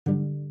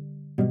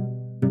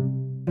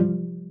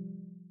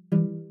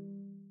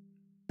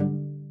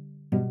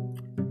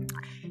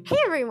Hey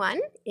everyone,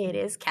 it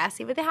is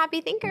Cassie with The Happy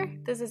Thinker.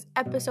 This is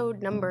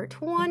episode number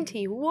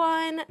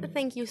 21.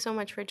 Thank you so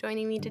much for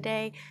joining me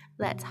today.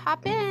 Let's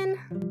hop in.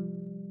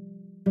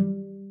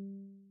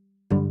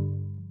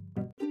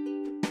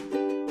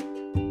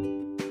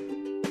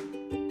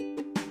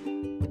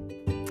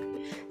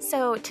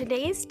 So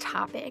today's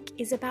topic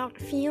is about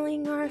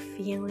feeling our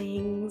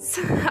feelings.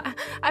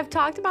 I've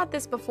talked about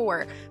this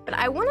before, but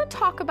I want to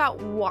talk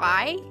about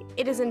why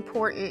it is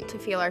important to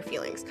feel our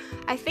feelings.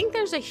 I think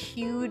there's a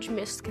huge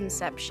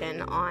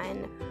misconception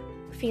on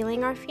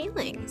feeling our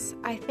feelings.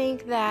 I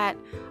think that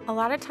a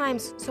lot of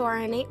times, our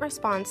innate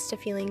response to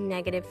feeling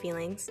negative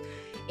feelings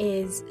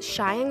is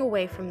shying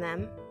away from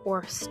them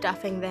or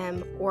stuffing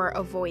them or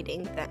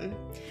avoiding them.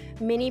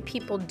 Many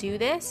people do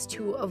this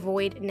to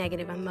avoid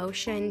negative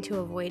emotion, to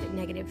avoid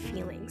negative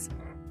feelings.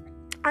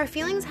 Our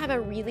feelings have a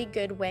really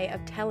good way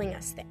of telling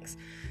us things.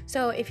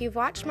 So if you've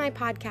watched my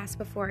podcast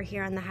before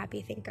here on The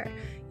Happy Thinker,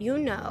 you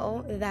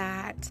know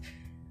that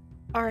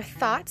our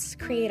thoughts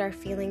create our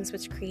feelings,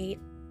 which create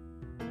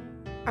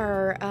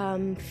our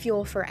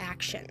fuel for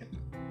action.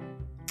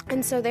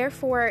 And so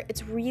therefore,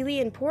 it's really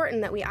important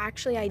that we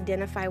actually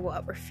identify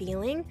what we're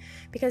feeling,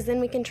 because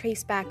then we can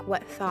trace back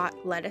what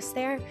thought led us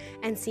there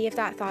and see if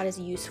that thought is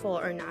useful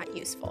or not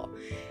useful.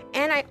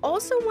 And I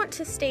also want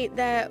to state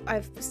that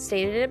I've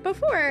stated it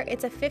before,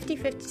 it's a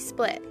 50-50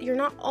 split. You're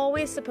not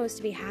always supposed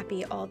to be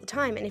happy all the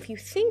time. And if you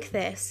think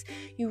this,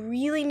 you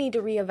really need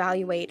to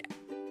reevaluate.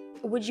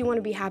 Would you want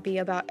to be happy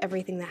about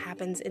everything that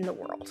happens in the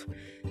world?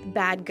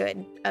 Bad,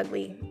 good,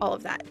 ugly, all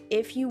of that.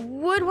 If you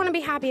would want to be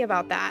happy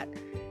about that,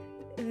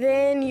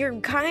 then you're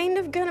kind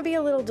of gonna be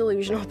a little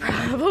delusional,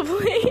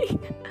 probably.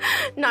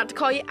 Not to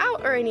call you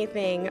out or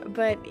anything,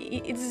 but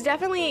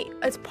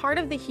it's part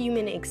of the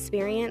human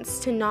experience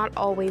to not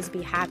always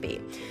be happy.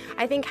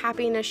 I think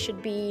happiness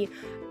should be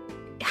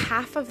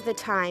half of the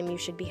time you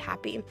should be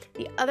happy.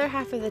 The other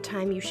half of the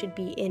time you should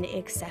be in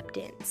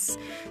acceptance.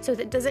 So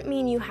that doesn't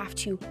mean you have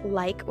to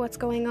like what's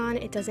going on.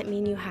 It doesn't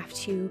mean you have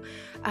to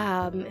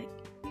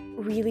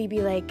really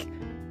be like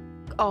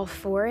all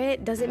for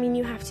it. Doesn't mean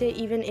you have to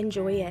even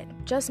enjoy it.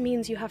 Just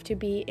means you have to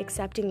be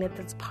accepting that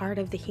that's part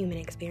of the human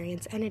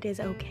experience and it is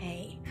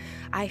okay.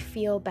 I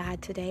feel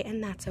bad today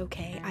and that's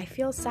okay. I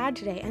feel sad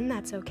today and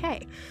that's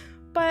okay.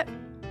 But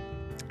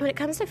when it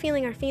comes to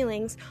feeling our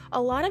feelings,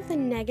 a lot of the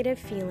negative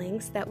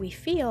feelings that we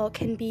feel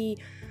can be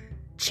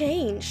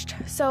changed.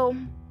 So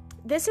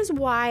this is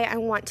why I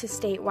want to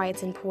state why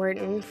it's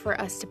important for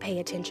us to pay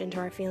attention to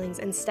our feelings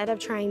instead of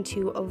trying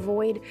to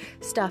avoid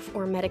stuff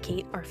or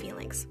medicate our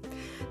feelings.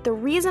 The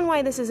reason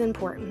why this is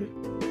important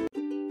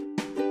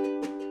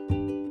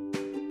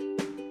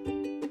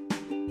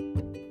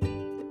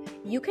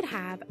you could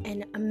have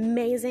an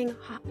amazing,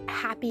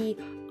 happy,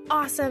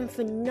 awesome,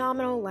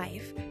 phenomenal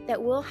life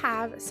that will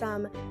have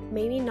some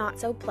maybe not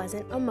so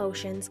pleasant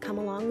emotions come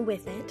along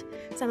with it.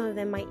 Some of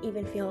them might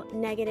even feel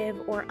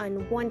negative or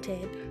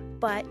unwanted,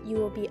 but you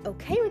will be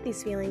okay with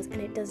these feelings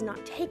and it does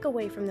not take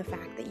away from the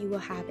fact that you will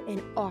have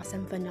an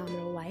awesome,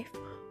 phenomenal life.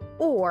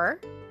 Or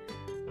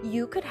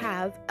you could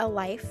have a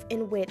life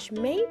in which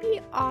may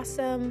be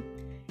awesome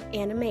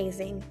and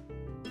amazing,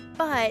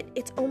 but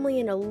it's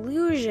only an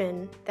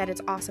illusion that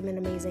it's awesome and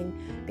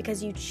amazing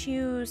because you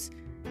choose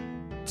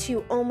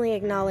to only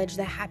acknowledge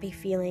the happy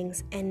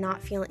feelings and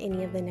not feel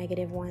any of the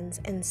negative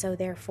ones. And so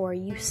therefore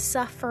you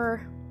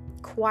suffer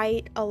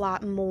quite a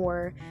lot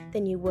more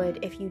than you would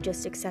if you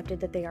just accepted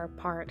that they are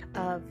part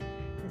of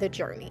the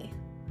journey.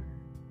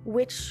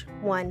 Which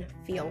one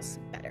feels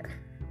better?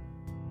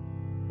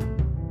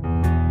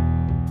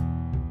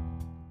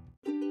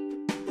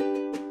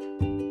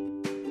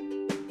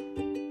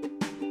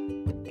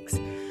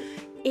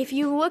 If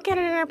you look at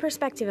it in a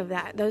perspective of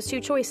that, those two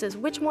choices,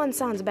 which one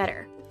sounds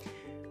better?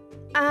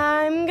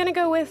 I'm going to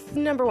go with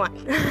number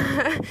one.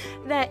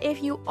 That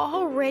if you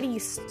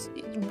already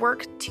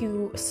work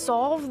to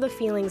solve the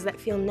feelings that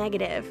feel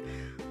negative,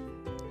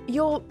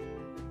 you'll,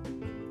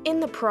 in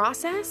the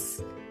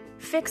process,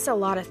 fix a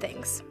lot of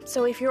things.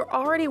 So if you're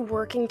already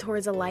working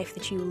towards a life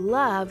that you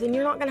love, then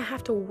you're not going to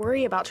have to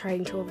worry about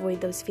trying to avoid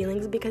those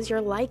feelings because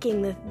you're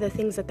liking the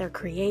things that they're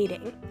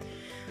creating.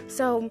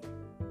 So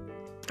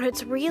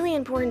it's really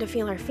important to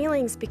feel our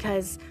feelings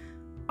because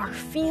our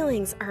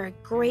feelings are a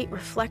great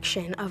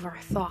reflection of our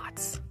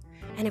thoughts.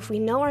 And if we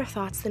know our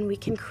thoughts, then we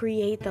can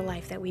create the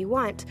life that we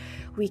want.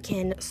 We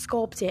can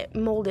sculpt it,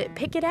 mold it,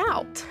 pick it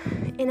out.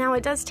 And now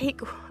it does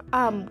take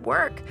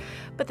work,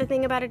 but the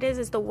thing about it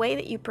is the way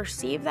that you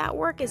perceive that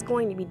work is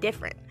going to be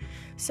different.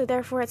 So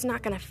therefore, it's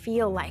not going to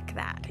feel like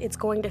that. It's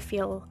going to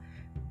feel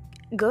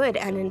good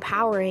and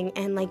empowering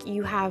and like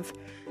you have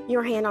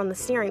your hand on the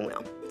steering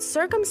wheel.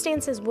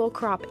 Circumstances will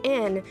crop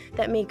in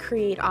that may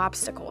create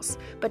obstacles,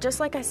 but just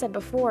like I said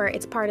before,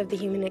 it's part of the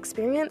human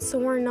experience, so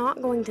we're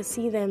not going to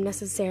see them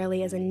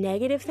necessarily as a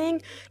negative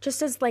thing,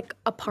 just as like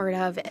a part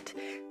of it,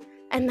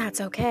 and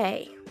that's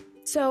okay.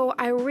 So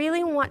I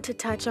really want to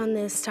touch on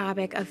this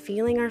topic of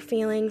feeling our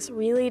feelings,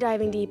 really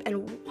diving deep,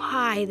 and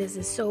why this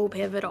is so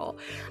pivotal.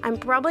 I'm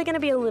probably going to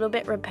be a little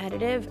bit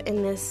repetitive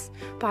in this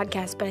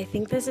podcast, but I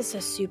think this is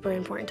a super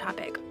important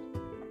topic.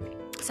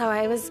 So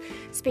I was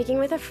speaking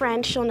with a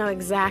friend. She'll know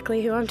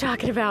exactly who I'm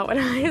talking about when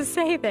I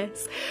say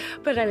this.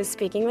 But I was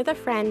speaking with a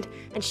friend,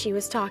 and she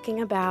was talking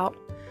about,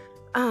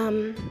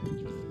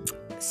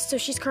 so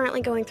she's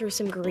currently going through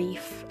some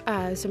grief,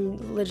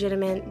 some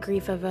legitimate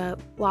grief of a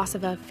loss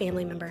of a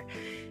family member.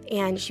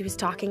 And she was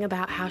talking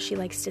about how she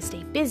likes to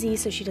stay busy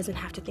so she doesn't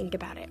have to think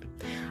about it.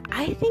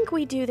 I think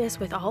we do this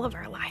with all of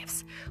our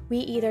lives. We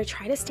either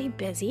try to stay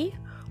busy,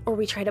 or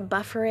we try to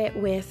buffer it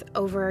with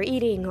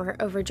overeating or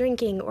over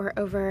drinking or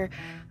over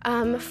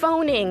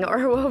phoning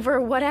or over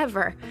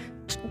whatever.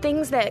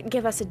 Things that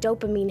give us a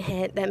dopamine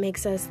hit that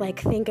makes us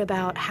think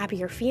about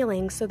happier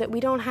feelings so that we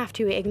don't have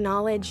to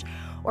acknowledge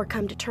or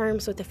come to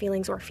terms with the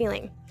feelings we're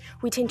feeling.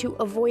 We tend to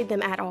avoid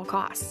them at all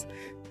costs.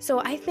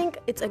 So I think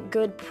it's a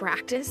good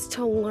practice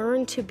to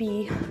learn to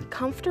be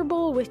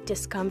comfortable with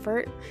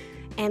discomfort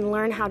and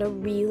learn how to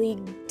really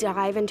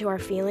dive into our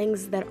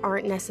feelings that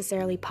aren't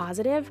necessarily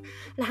positive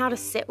and how to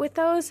sit with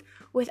those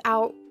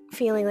without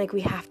feeling like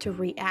we have to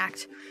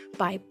react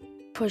by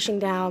pushing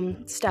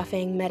down,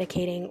 stuffing,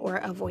 medicating, or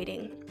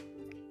avoiding.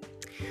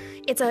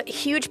 It's a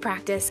huge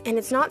practice, and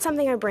it's not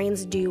something our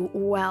brains do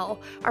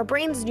well. Our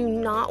brains do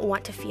not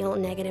want to feel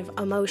negative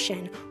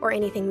emotion or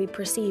anything we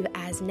perceive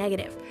as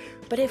negative.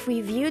 But if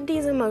we viewed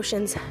these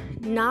emotions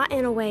not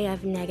in a way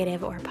of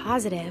negative or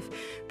positive,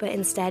 but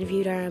instead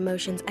viewed our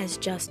emotions as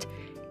just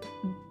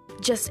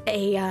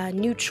a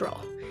neutral,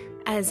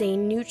 as a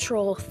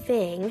neutral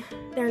thing,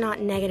 they're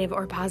not negative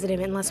or positive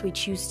unless we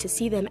choose to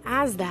see them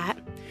as that,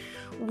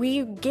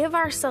 we give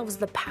ourselves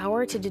the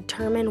power to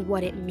determine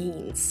what it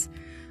means.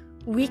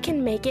 We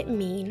can make it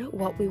mean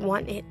what we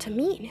want it to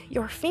mean.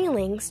 Your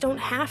feelings don't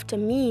have to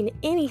mean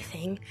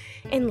anything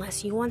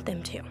unless you want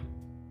them to.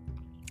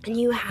 And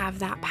you have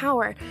that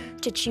power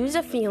to choose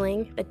a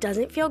feeling that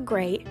doesn't feel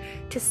great,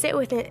 to sit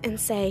with it and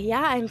say,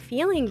 yeah, I'm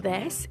feeling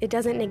this. It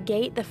doesn't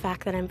negate the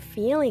fact that I'm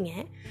feeling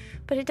it,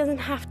 but it doesn't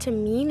have to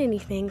mean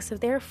anything. So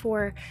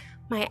therefore,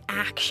 my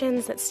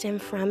actions that stem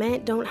from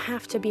it don't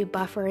have to be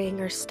buffering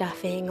or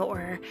stuffing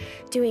or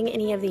doing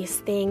any of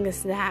these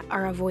things that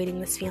are avoiding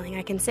this feeling.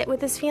 I can sit with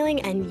this feeling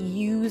and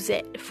use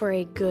it for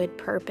a good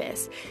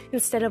purpose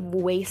instead of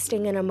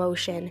wasting an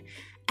emotion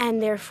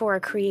and therefore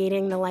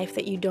creating the life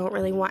that you don't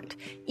really want.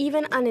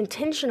 Even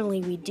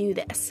unintentionally, we do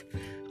this.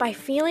 By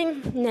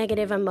feeling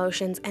negative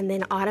emotions and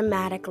then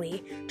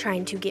automatically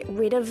trying to get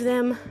rid of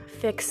them,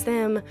 fix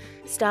them,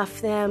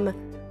 stuff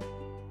them,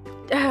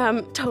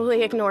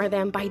 totally ignore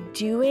them. By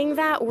doing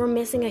that, we're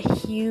missing a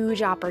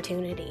huge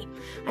opportunity.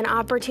 An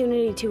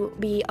opportunity to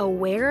be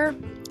aware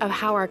of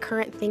how our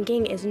current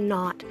thinking is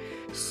not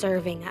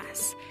serving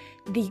us.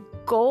 The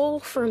goal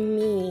for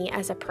me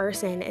as a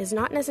person is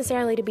not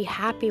necessarily to be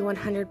happy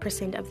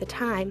 100% of the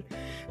time,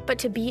 but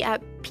to be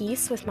at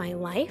peace with my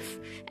life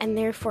and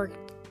therefore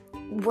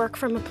work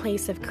from a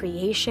place of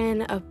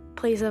creation, a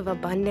place of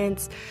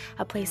abundance,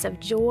 a place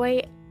of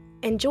joy.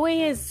 And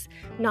joy is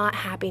not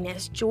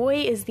happiness.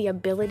 Joy is the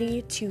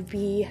ability to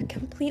be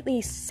completely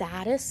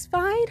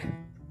satisfied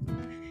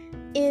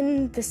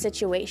in the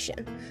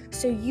situation.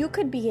 So you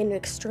could be in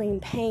extreme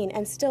pain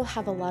and still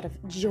have a lot of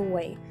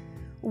joy.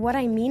 What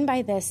I mean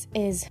by this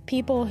is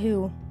people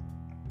who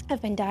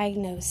have been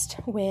diagnosed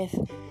with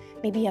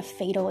maybe a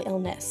fatal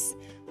illness,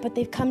 but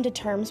they've come to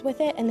terms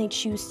with it and they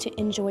choose to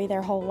enjoy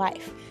their whole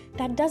life.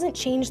 That doesn't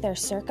change their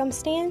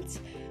circumstance,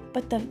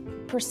 but the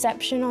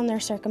perception on their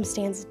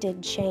circumstance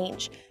did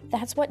change.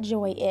 That's what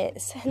joy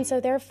is. And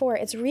so therefore,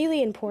 it's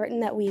really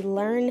important that we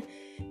learn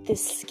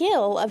this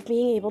skill of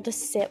being able to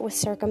sit with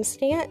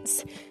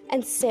circumstance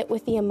and sit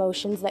with the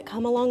emotions that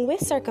come along with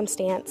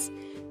circumstance.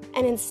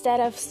 And instead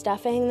of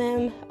stuffing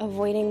them,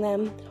 avoiding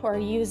them, or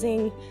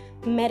using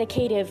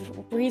medicative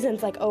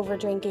reasons like over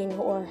drinking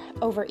or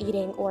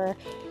overeating or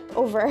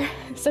over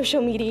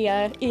social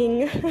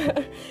media-ing,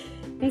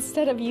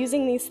 instead of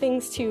using these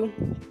things to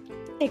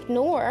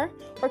ignore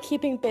or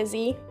keeping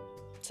busy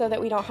so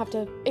that we don't have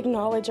to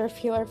acknowledge or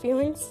feel our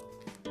feelings,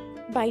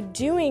 by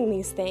doing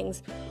these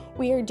things,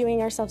 we are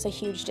doing ourselves a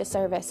huge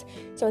disservice.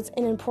 So it's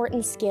an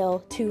important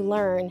skill to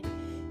learn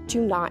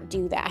to not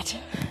do that.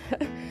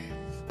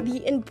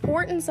 The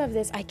importance of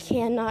this I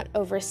cannot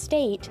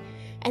overstate,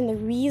 and the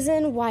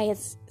reason why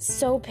it's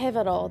so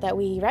pivotal that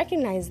we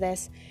recognize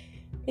this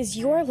is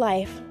your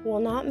life will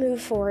not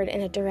move forward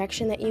in a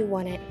direction that you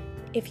want it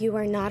if you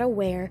are not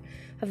aware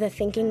of the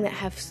thinking that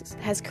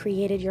has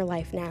created your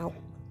life now.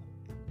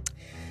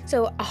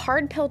 So a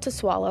hard pill to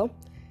swallow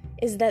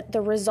is that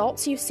the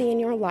results you see in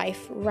your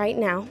life right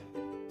now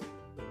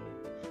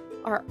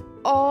are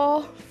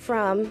all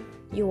from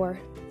your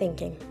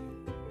thinking.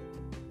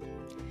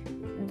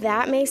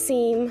 That may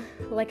seem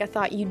like a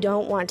thought you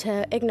don't want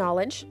to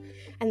acknowledge,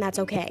 and that's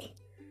okay.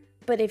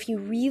 But if you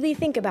really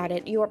think about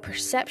it, your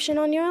perception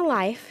on your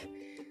life,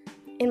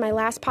 in my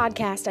last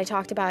podcast, I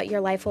talked about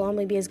your life will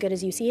only be as good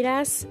as you see it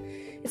as.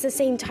 It's the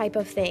same type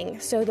of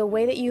thing. So the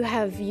way that you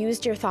have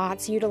used your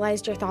thoughts,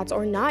 utilized your thoughts,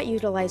 or not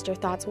utilized your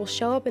thoughts will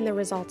show up in the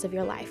results of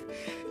your life.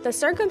 The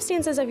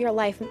circumstances of your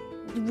life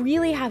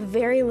really have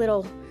very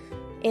little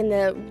in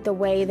the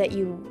way that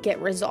you get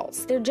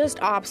results. They're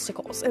just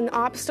obstacles, and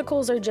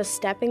obstacles are just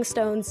stepping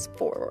stones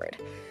forward.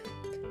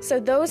 So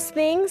those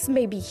things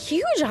may be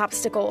huge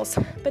obstacles,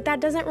 but that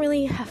doesn't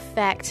really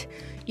affect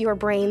your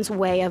brain's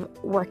way of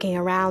working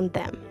around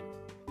them.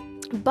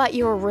 But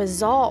your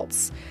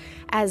results,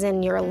 as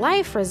in your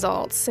life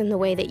results, in the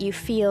way that you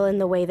feel, in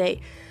the way that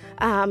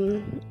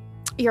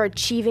you're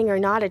achieving or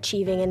not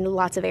achieving in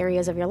lots of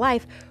areas of your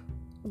life,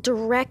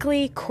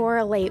 directly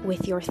correlate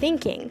with your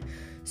thinking.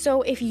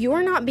 So if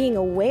you're not being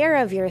aware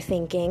of your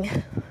thinking,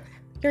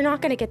 you're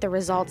not going to get the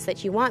results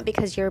that you want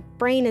because your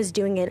brain is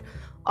doing it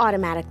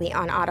automatically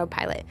on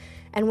autopilot.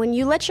 And when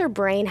you let your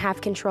brain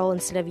have control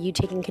instead of you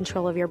taking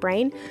control of your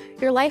brain,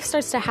 your life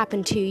starts to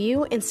happen to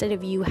you instead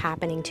of you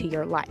happening to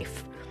your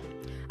life.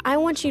 I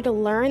want you to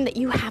learn that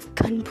you have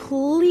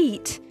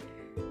complete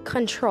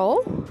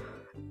control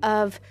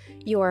of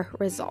your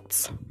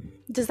results.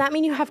 Does that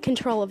mean you have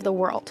control of the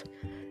world?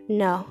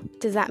 No.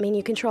 Does that mean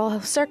you control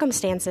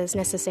circumstances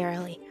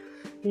necessarily?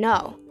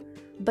 No.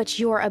 But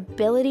your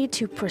ability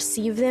to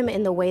perceive them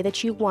in the way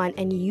that you want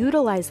and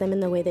utilize them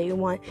in the way that you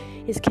want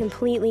is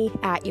completely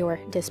at your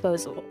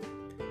disposal.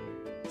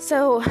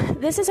 So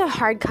this is a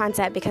hard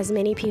concept because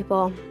many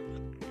people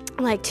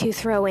like to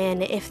throw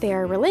in, if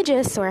they're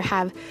religious or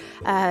have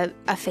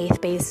a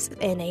faith base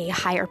in a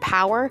higher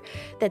power,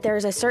 that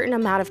there's a certain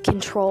amount of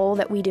control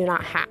that we do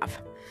not have.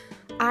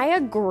 I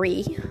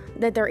agree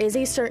that there is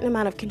a certain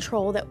amount of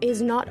control that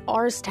is not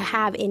ours to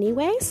have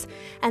anyways,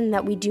 and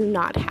that we do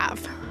not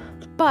have.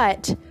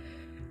 But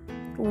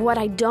what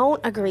I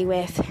don't agree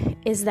with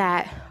is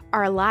that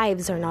our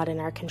lives are not in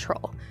our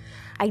control.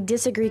 I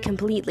disagree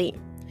completely.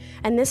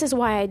 And this is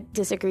why I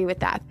disagree with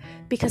that.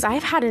 Because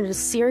I've had a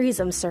series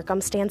of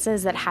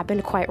circumstances that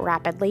happened quite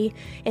rapidly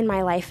in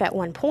my life at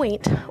one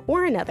point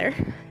or another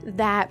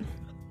that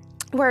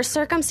were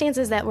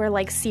circumstances that were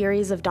like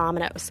series of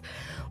dominoes.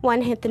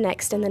 One hit the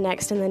next and the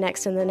next and the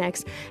next and the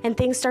next, and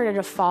things started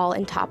to fall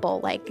and topple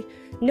like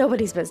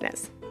nobody's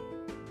business.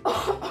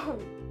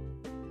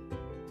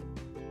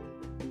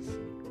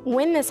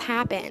 When this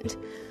happened,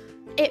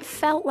 it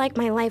felt like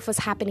my life was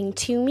happening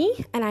to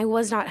me and I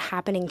was not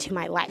happening to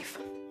my life.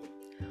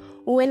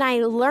 When I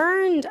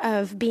learned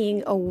of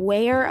being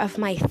aware of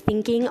my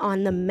thinking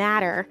on the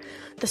matter,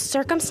 the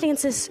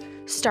circumstances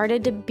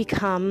started to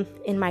become,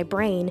 in my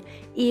brain,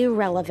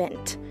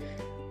 irrelevant.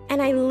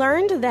 And I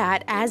learned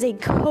that as a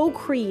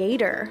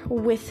co-creator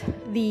with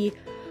the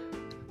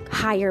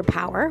higher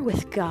power,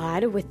 with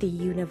God, with the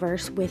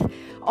universe, with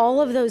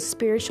all of those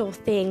spiritual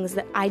things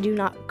that I do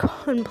not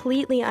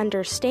completely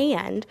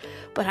understand,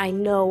 but I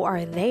know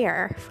are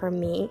there for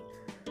me.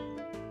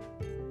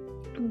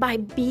 By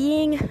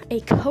being a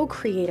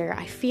co-creator,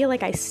 I feel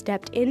like I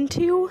stepped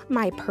into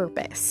my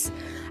purpose.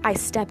 I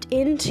stepped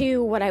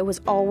into what I was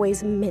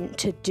always meant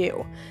to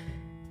do.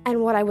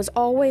 And what I was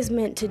always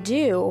meant to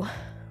do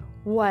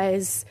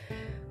was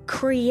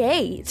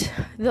create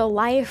the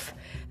life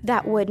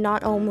that would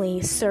not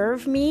only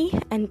serve me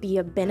and be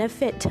a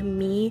benefit to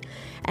me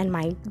and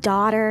my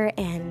daughter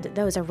and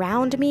those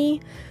around me,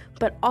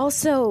 but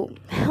also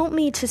help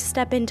me to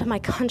step into my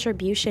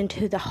contribution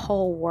to the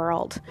whole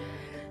world.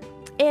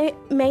 It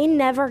may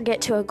never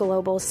get to a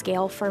global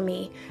scale for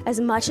me, as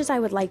much as I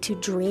would like to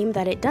dream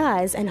that it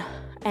does and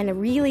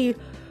really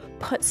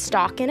put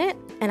stock in it,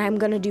 and I'm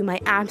going to do my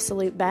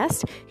absolute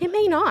best. It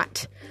may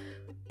not,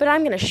 but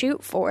I'm going to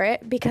shoot for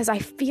it because I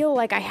feel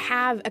like I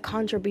have a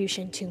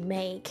contribution to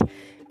make.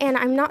 And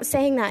I'm not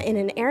saying that in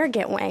an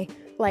arrogant way,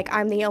 like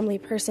I'm the only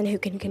person who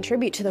can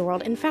contribute to the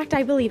world. In fact,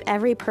 I believe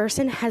every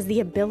person has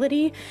the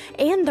ability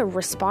and the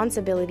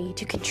responsibility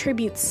to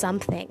contribute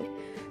something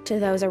to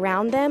those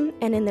around them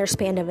and in their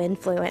span of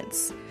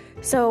influence.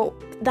 So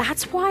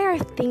that's why our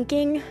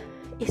thinking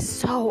is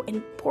so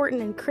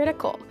important and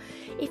critical.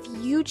 If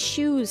you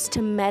choose to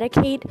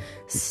medicate,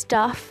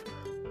 stuff,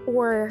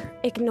 or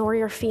ignore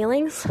your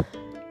feelings,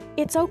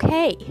 it's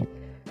okay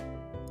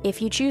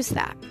if you choose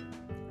that.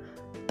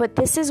 But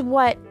this is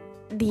what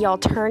the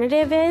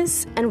alternative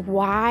is and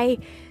why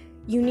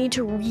you need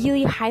to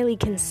really highly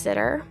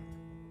consider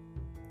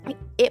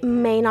it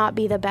may not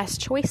be the best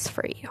choice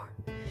for you.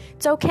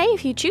 It's okay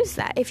if you choose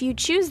that. If you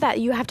choose that,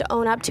 you have to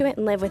own up to it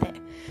and live with it.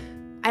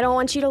 I don't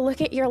want you to look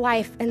at your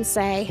life and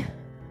say,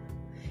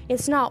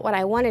 it's not what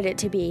I wanted it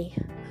to be,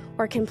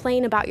 or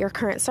complain about your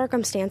current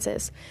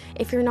circumstances.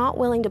 If you're not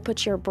willing to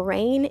put your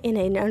brain in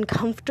an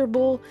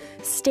uncomfortable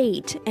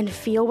state and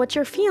feel what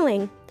you're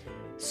feeling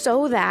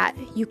so that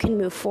you can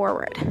move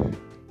forward.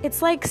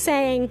 It's like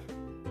saying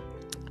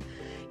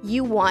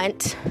you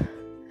want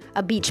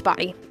a beach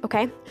body,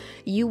 okay?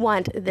 You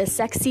want the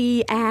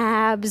sexy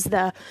abs,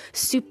 the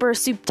super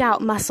souped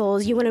out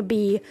muscles. You want to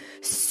be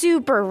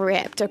super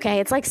ripped, okay?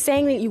 It's like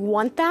saying that you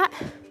want that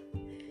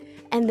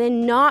and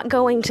then not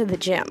going to the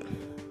gym.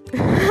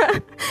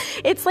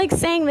 It's like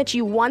saying that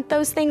you want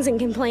those things and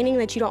complaining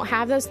that you don't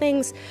have those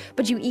things,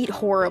 but you eat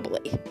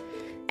horribly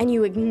and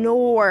you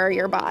ignore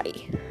your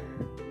body.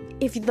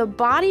 If the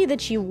body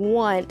that you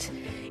want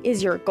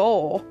is your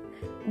goal,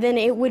 then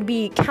it would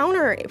be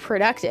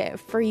counterproductive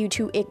for you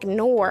to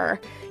ignore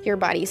your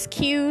body's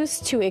cues,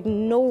 to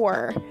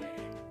ignore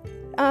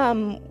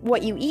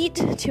what you eat,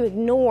 to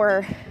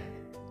ignore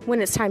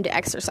when it's time to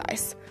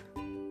exercise.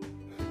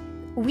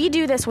 We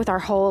do this with our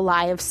whole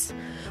lives.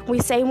 We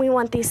say we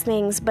want these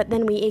things, but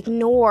then we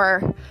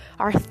ignore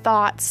our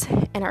thoughts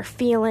and our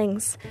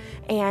feelings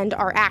and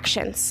our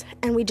actions.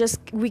 And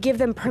we give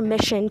them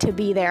permission to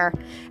be there.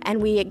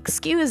 And we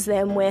excuse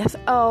them with,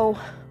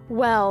 oh,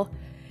 well,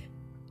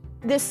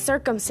 this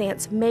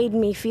circumstance made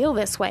me feel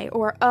this way.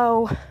 Or,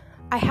 oh,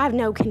 I have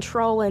no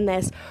control in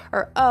this.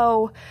 Or,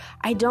 oh,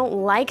 I don't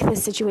like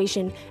this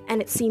situation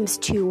and it seems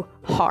too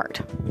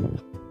hard.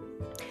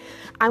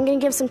 I'm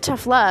going to give some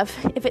tough love.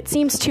 If it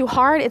seems too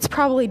hard, it's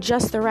probably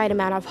just the right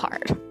amount of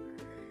hard.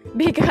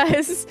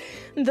 Because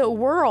the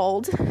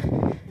world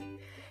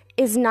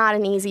is not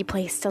an easy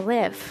place to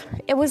live.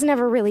 It was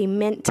never really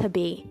meant to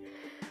be.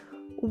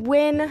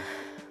 When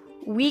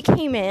we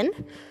came in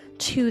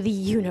to the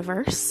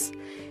universe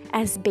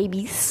as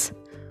babies,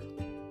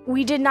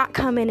 we did not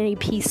come in a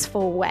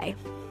peaceful way.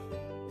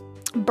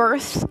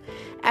 Birth,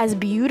 as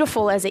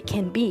beautiful as it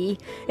can be,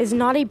 is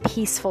not a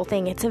peaceful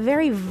thing. It's a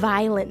very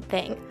violent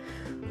thing.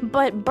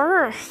 But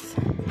birth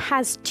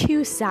has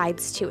two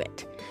sides to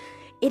it.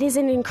 It is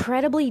an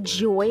incredibly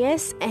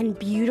joyous and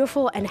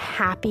beautiful and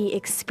happy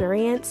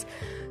experience,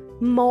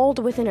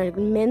 molded with an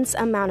immense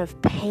amount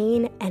of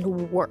pain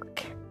and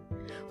work.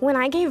 When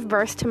I gave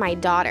birth to my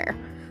daughter,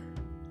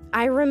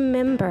 I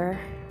remember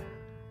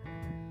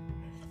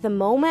the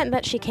moment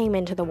that she came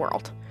into the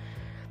world.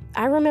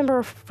 I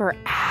remember for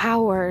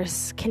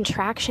hours,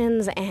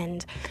 contractions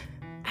and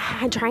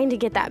trying to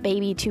get that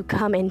baby to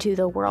come into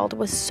the world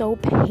was so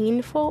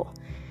painful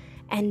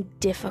and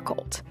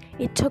difficult.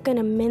 It took an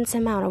immense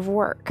amount of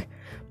work,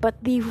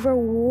 but the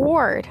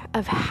reward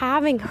of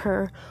having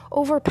her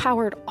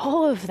overpowered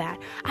all of that.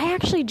 I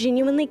actually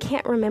genuinely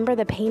can't remember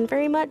the pain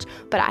very much,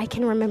 but I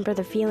can remember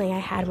the feeling I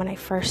had when I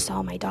first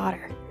saw my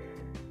daughter.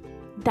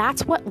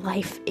 That's what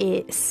life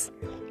is.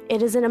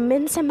 It is an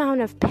immense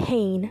amount of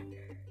pain,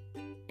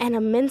 an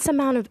immense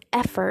amount of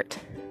effort,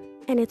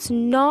 and it's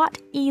not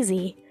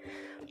easy.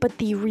 But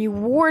the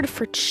reward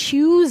for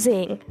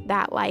choosing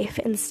that life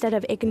instead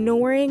of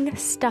ignoring,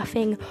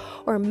 stuffing,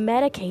 or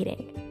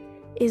medicating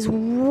is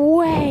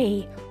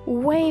way,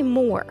 way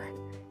more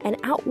and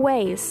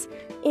outweighs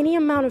any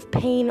amount of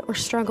pain or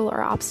struggle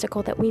or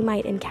obstacle that we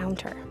might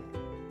encounter.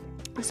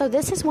 So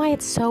this is why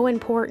it's so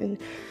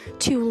important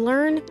to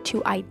learn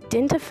to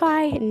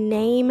identify,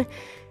 name,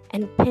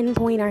 and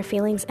pinpoint our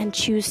feelings and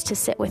choose to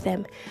sit with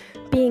them.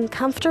 Being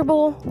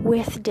comfortable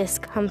with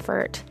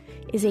discomfort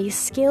is a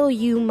skill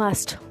you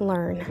must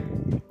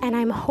learn. And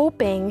I'm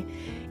hoping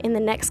in the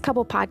next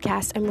couple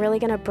podcasts, I'm really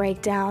going to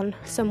break down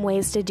some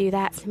ways to do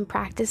that, some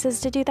practices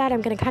to do that.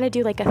 I'm going to kind of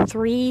do like a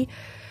 3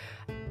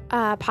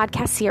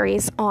 podcast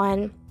series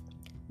on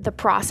the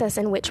process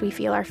in which we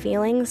feel our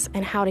feelings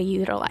and how to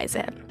utilize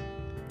it.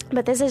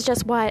 But this is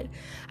just what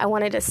I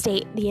wanted to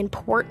state, the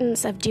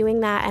importance of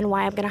doing that and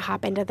why I'm going to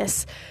hop into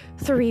this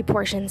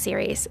 3-portion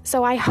series.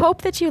 So I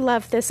hope that you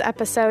love this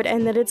episode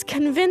and that it's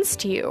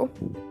convinced you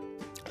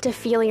to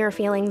feel your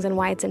feelings and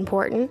why it's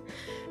important,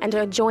 and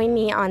to join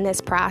me on this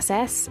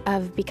process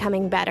of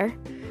becoming better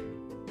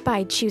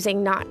by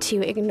choosing not to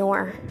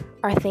ignore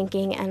our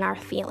thinking and our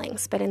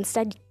feelings, but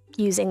instead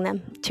using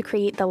them to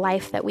create the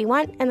life that we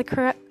want and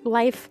the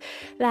life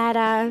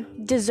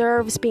that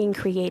deserves being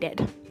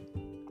created.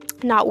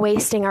 Not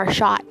wasting our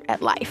shot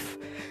at life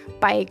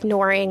by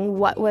ignoring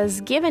what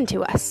was given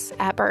to us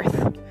at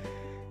birth.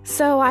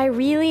 So I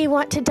really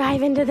want to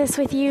dive into this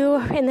with you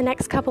in the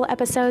next couple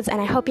episodes, and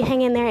I hope you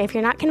hang in there. If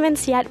you're not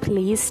convinced yet,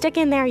 please stick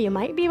in there. You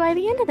might be by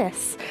the end of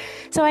this.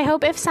 So I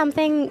hope if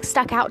something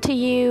stuck out to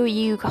you,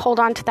 you hold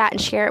on to that and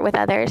share it with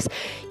others.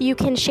 You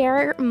can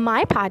share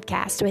my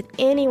podcast with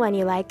anyone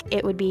you like.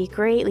 It would be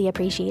greatly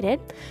appreciated.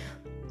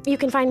 You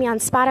can find me on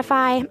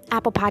Spotify,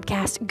 Apple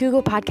Podcast,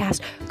 Google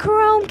Podcast,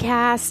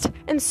 Chromecast,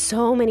 and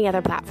so many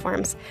other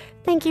platforms.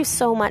 Thank you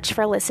so much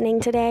for listening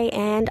today,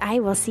 and I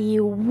will see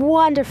you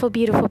wonderful,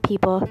 beautiful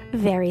people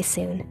very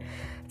soon.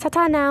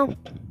 Ta-ta now.